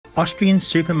Austrian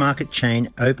supermarket chain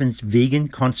opens vegan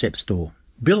concept store.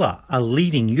 Billa, a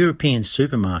leading European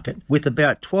supermarket with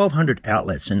about 1,200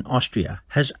 outlets in Austria,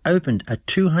 has opened a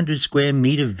 200 square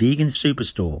metre vegan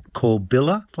superstore called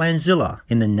Billa Flanzilla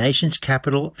in the nation's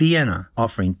capital, Vienna,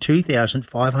 offering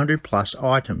 2,500 plus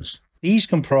items. These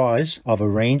comprise of a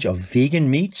range of vegan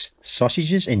meats,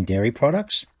 sausages and dairy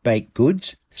products, baked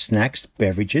goods, snacks,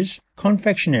 beverages,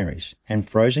 confectionaries and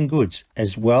frozen goods,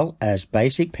 as well as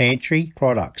basic pantry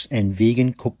products and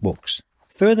vegan cookbooks.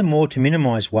 Furthermore, to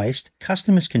minimise waste,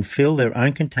 customers can fill their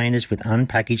own containers with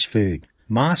unpackaged food.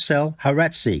 Marcel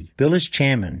Haratzi, Billa's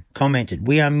chairman, commented,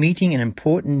 "We are meeting an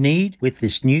important need with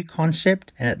this new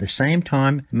concept and at the same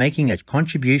time making a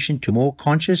contribution to more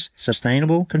conscious,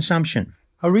 sustainable consumption."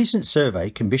 A recent survey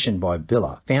commissioned by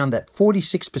Billa found that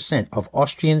 46% of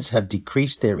Austrians have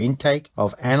decreased their intake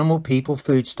of animal people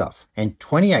foodstuff, and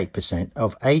 28%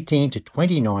 of 18 to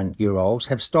 29-year-olds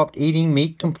have stopped eating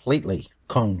meat completely.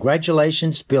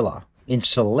 Congratulations, Billa. In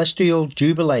celestial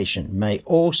jubilation, may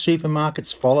all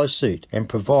supermarkets follow suit and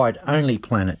provide only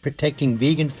planet-protecting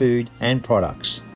vegan food and products.